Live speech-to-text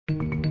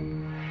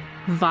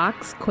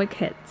Vox Quick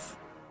Hits.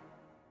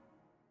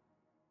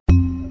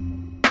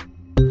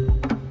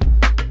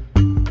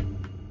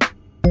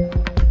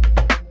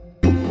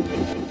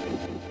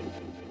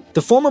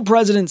 The former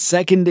president's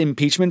second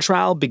impeachment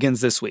trial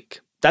begins this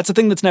week. That's a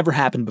thing that's never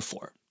happened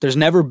before. There's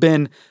never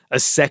been a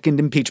second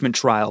impeachment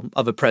trial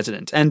of a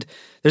president. And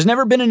there's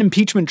never been an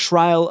impeachment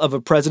trial of a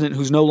president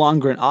who's no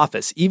longer in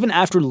office. Even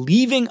after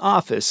leaving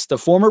office, the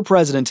former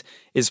president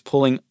is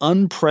pulling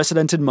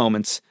unprecedented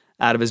moments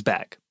out of his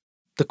bag.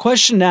 The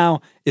question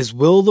now is,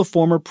 will the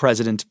former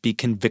president be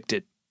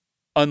convicted?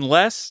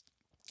 Unless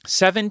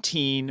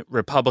 17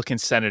 Republican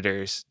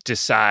senators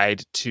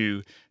decide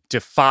to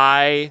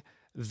defy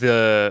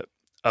the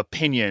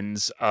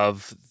opinions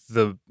of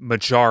the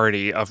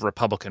majority of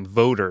Republican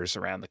voters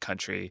around the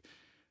country,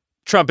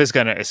 Trump is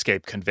going to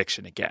escape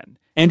conviction again.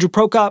 Andrew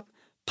Prokop,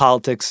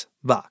 Politics,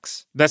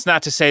 Vox. That's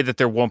not to say that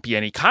there won't be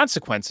any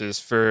consequences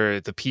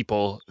for the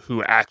people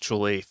who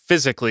actually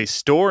physically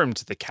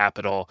stormed the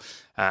Capitol.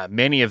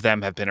 Many of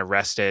them have been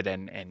arrested,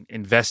 and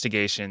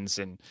investigations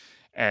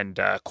and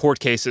court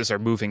cases are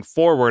moving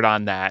forward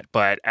on that.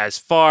 But as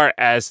far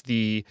as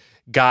the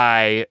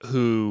guy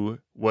who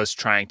was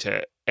trying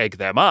to egg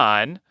them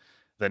on,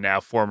 the now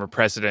former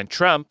President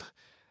Trump,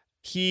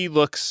 he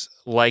looks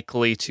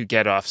likely to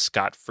get off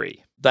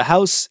scot-free. The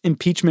House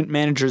impeachment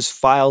managers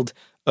filed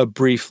a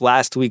brief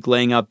last week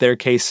laying out their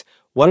case.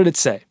 What did it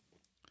say?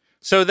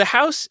 So the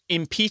House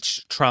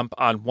impeached Trump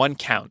on one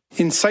count.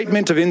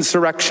 Incitement of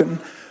insurrection.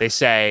 They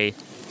say,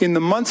 in the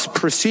months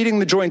preceding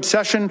the joint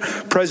session,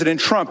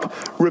 President Trump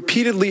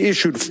repeatedly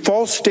issued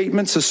false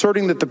statements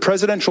asserting that the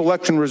presidential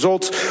election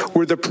results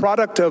were the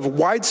product of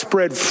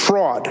widespread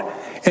fraud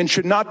and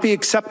should not be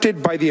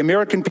accepted by the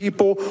American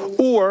people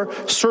or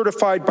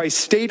certified by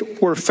state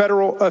or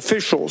federal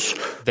officials.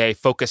 They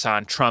focus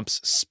on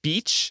Trump's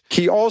speech.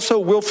 He also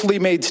willfully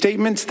made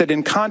statements that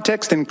in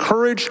context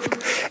encouraged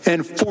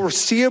and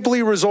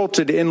foreseeably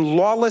resulted in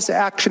lawless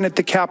action at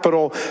the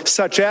Capitol,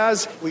 such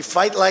as, "We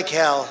fight like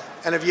hell.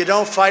 And if you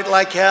don't fight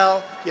like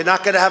hell, you're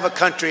not going to have a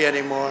country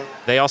anymore."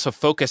 They also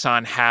focus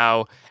on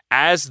how,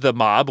 as the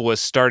mob was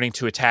starting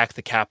to attack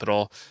the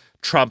Capitol,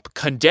 Trump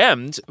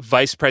condemned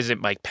Vice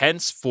President Mike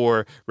Pence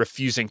for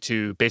refusing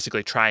to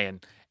basically try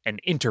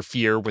and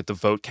interfere with the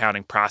vote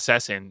counting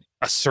process and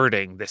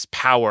asserting this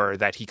power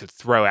that he could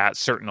throw out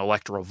certain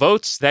electoral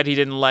votes that he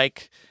didn't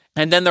like.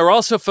 And then they're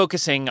also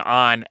focusing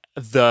on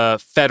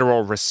the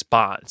federal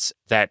response,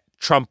 that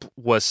Trump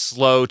was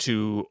slow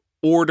to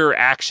order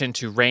action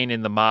to rein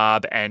in the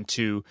mob and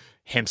to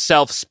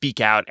himself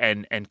speak out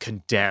and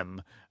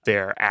condemn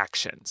their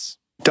actions.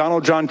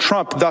 Donald John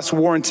Trump thus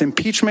warrants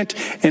impeachment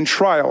and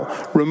trial,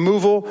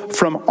 removal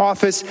from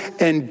office,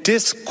 and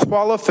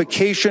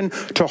disqualification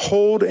to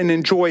hold and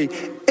enjoy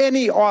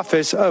any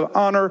office of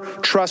honor,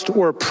 trust,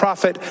 or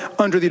profit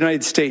under the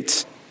United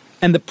States.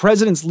 And the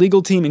president's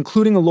legal team,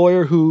 including a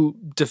lawyer who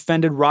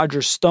defended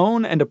Roger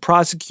Stone and a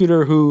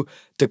prosecutor who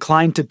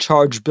declined to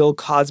charge Bill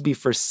Cosby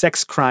for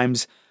sex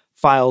crimes,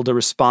 filed a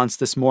response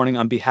this morning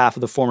on behalf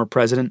of the former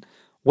president.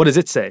 What does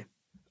it say?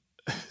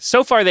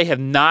 So far, they have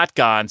not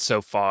gone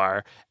so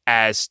far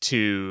as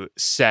to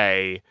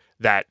say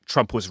that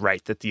Trump was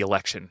right, that the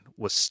election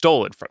was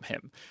stolen from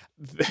him.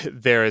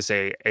 There is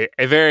a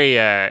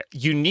very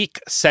unique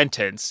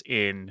sentence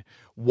in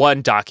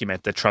one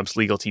document that Trump's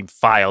legal team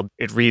filed.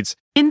 It reads,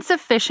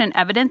 "Insufficient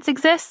evidence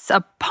exists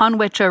upon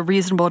which a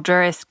reasonable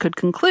jurist could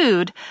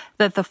conclude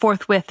that the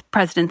forthwith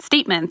president's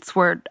statements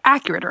were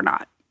accurate or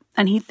not,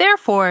 and he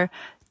therefore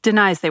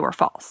denies they were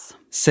false."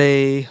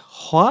 Say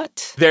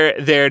what?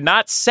 They're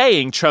not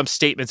saying Trump's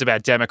statements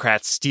about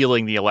Democrats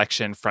stealing the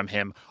election from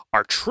him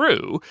are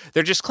true.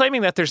 They're just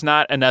claiming that there's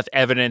not enough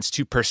evidence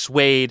to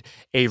persuade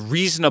a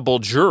reasonable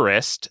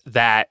jurist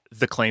that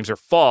the claims are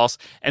false,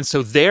 and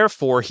so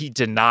therefore he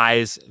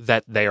denies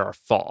that they are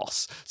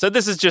false. So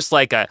this is just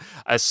like a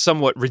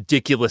somewhat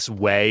ridiculous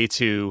way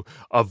to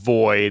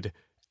avoid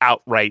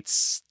outright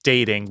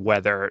stating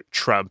whether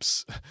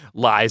Trump's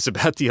lies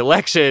about the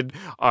election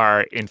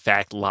are in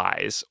fact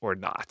lies or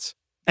not.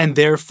 And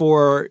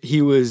therefore,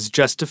 he was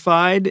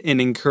justified in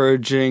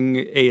encouraging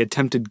an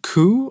attempted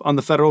coup on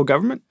the federal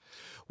government?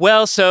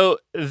 Well, so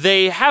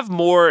they have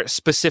more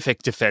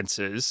specific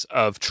defenses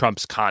of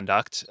Trump's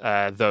conduct,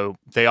 though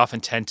they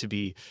often tend to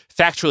be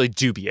factually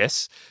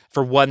dubious.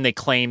 For one, they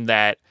claim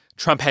that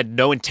Trump had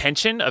no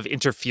intention of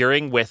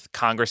interfering with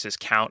Congress's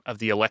count of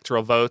the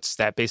electoral votes,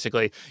 that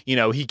basically,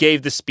 he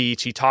gave the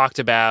speech, he talked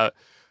about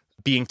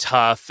being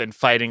tough and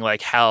fighting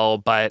like hell,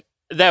 but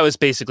that was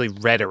basically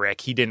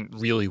rhetoric. He didn't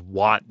really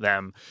want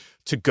them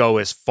to go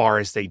as far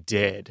as they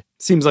did.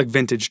 Seems like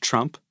vintage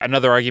Trump.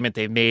 Another argument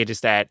they've made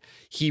is that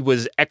he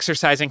was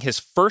exercising his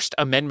First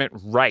Amendment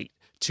right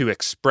to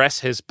express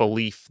his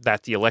belief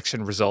that the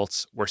election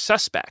results were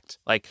suspect.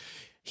 Like,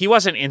 he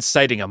wasn't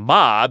inciting a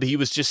mob. He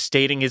was just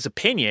stating his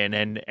opinion.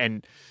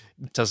 And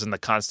doesn't the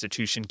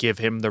Constitution give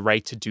him the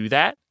right to do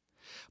that?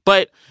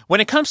 But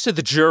when it comes to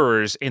the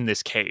jurors in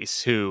this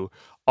case, who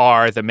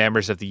are the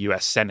members of the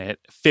U.S. Senate,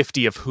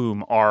 50 of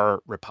whom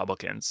are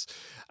Republicans.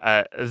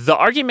 The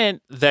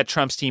argument that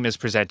Trump's team has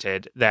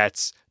presented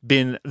that's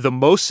been the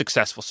most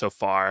successful so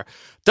far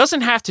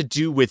doesn't have to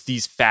do with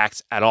these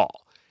facts at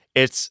all.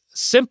 It's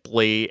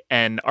simply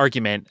an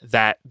argument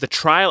that the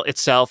trial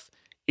itself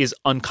is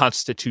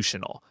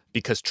unconstitutional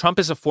because Trump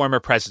is a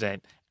former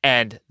president,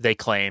 and they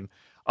claim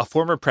a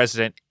former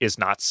president is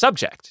not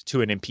subject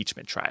to an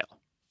impeachment trial.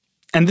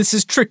 And this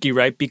is tricky,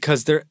 right?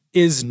 Because there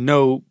is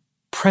no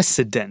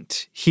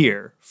precedent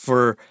here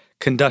for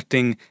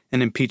conducting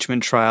an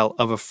impeachment trial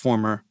of a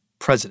former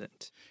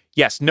president.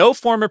 Yes, no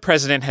former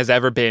president has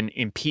ever been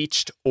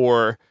impeached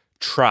or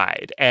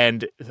tried.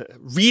 And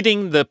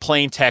reading the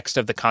plain text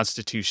of the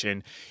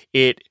Constitution,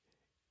 it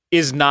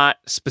is not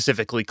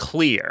specifically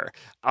clear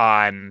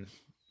on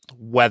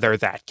whether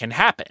that can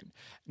happen.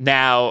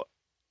 Now,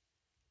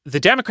 the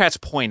Democrats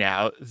point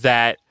out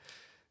that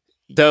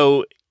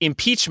though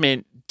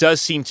impeachment does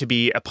seem to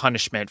be a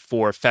punishment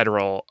for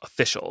federal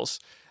officials,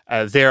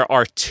 there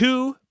are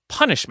two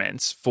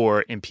punishments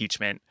for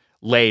impeachment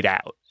laid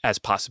out as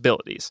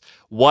possibilities.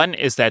 One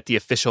is that the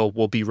official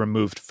will be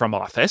removed from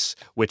office,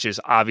 which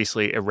is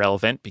obviously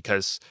irrelevant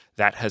because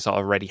that has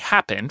already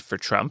happened for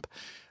Trump.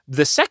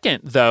 The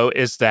second, though,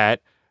 is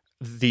that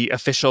the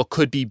official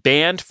could be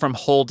banned from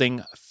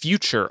holding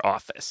future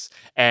office.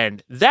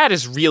 And that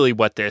is really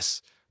what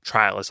this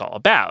trial is all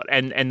about.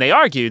 And they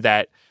argue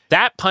that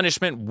that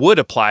punishment would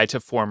apply to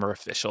former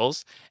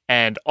officials.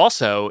 And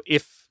also,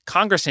 if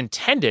Congress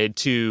intended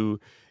to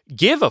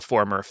give a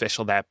former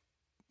official that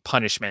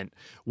punishment,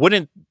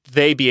 wouldn't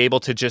they be able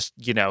to just,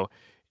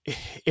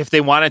 if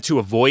they wanted to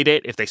avoid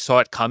it, if they saw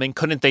it coming,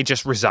 couldn't they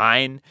just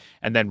resign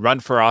and then run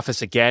for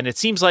office again? It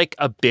seems like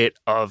a bit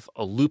of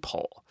a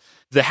loophole.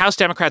 The House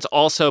Democrats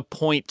also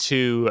point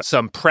to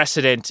some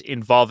precedent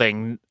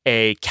involving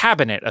a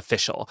cabinet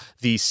official,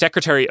 the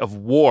Secretary of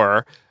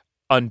War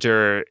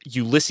under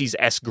Ulysses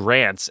S.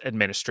 Grant's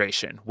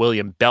administration,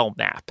 William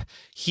Belknap.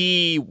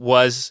 He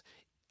was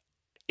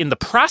in the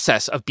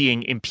process of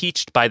being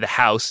impeached by the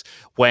House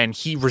when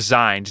he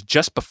resigned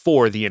just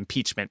before the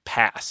impeachment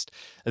passed.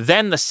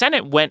 Then the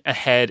Senate went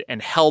ahead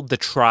and held the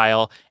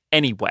trial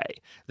anyway.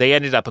 They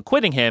ended up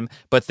acquitting him,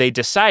 but they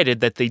decided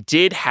that they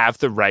did have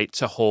the right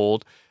to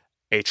hold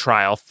a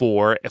trial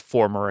for a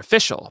former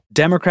official.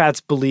 Democrats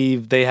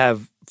believe they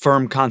have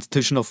firm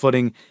constitutional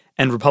footing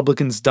and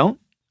Republicans don't?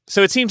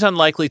 So it seems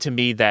unlikely to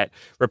me that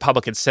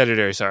Republican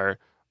senators are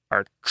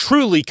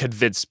truly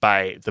convinced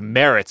by the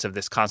merits of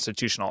this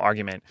constitutional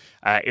argument.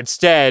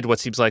 Instead, what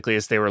seems likely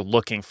is they were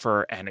looking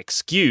for an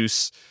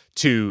excuse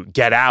to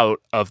get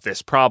out of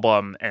this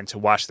problem and to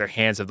wash their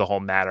hands of the whole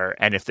matter.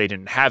 And if they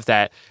didn't have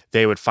that,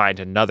 they would find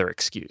another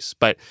excuse.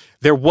 But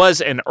there was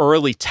an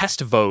early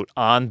test vote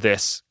on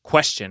this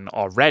question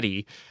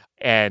already,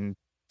 and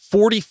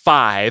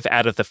 45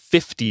 out of the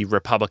 50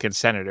 Republican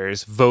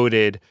senators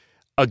voted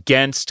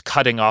against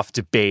cutting off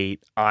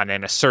debate on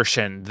an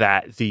assertion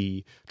that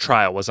the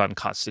trial was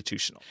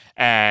unconstitutional.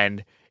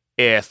 And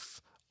if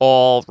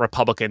all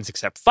Republicans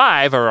except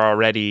 5 are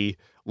already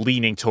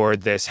leaning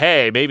toward this,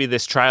 hey, maybe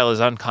this trial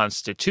is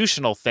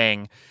unconstitutional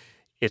thing,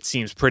 it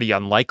seems pretty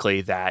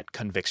unlikely that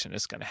conviction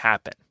is going to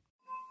happen.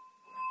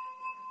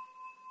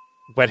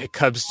 When it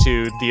comes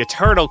to the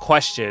eternal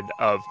question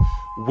of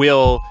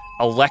will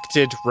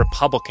elected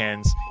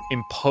Republicans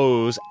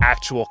impose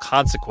actual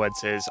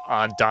consequences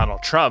on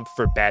Donald Trump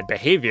for bad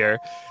behavior,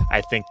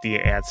 I think the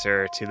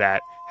answer to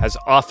that has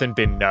often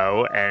been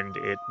no, and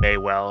it may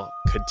well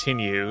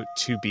continue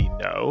to be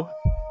no.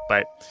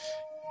 But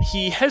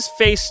he has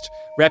faced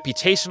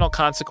reputational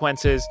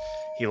consequences.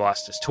 He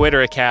lost his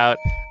Twitter account.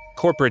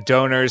 Corporate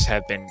donors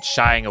have been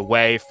shying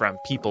away from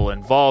people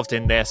involved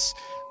in this.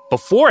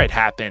 Before it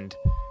happened,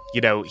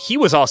 he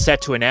was all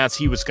set to announce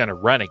he was going to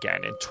run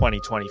again in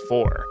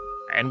 2024.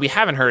 And we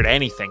haven't heard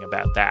anything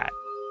about that.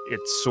 It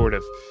sort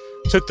of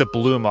took the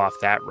bloom off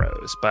that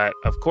rose. But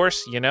of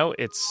course,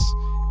 it's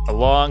a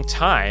long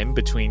time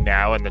between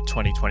now and the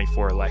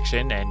 2024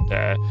 election.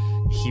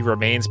 And he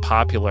remains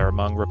popular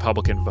among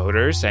Republican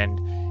voters. And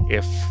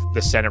if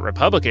the Senate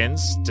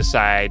Republicans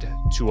decide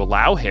to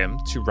allow him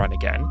to run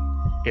again,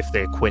 if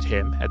they acquit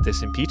him at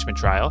this impeachment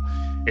trial,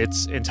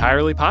 it's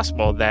entirely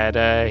possible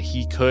that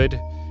he could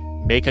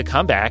make a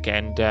comeback,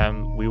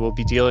 and we will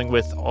be dealing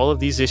with all of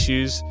these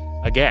issues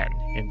again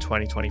in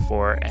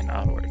 2024 and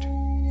onward.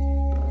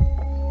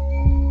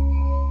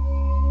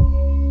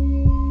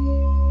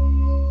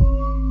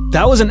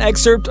 That was an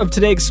excerpt of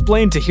Today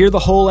Explained. To hear the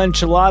whole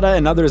enchilada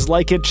and others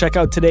like it, check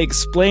out Today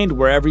Explained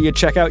wherever you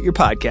check out your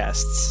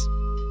podcasts.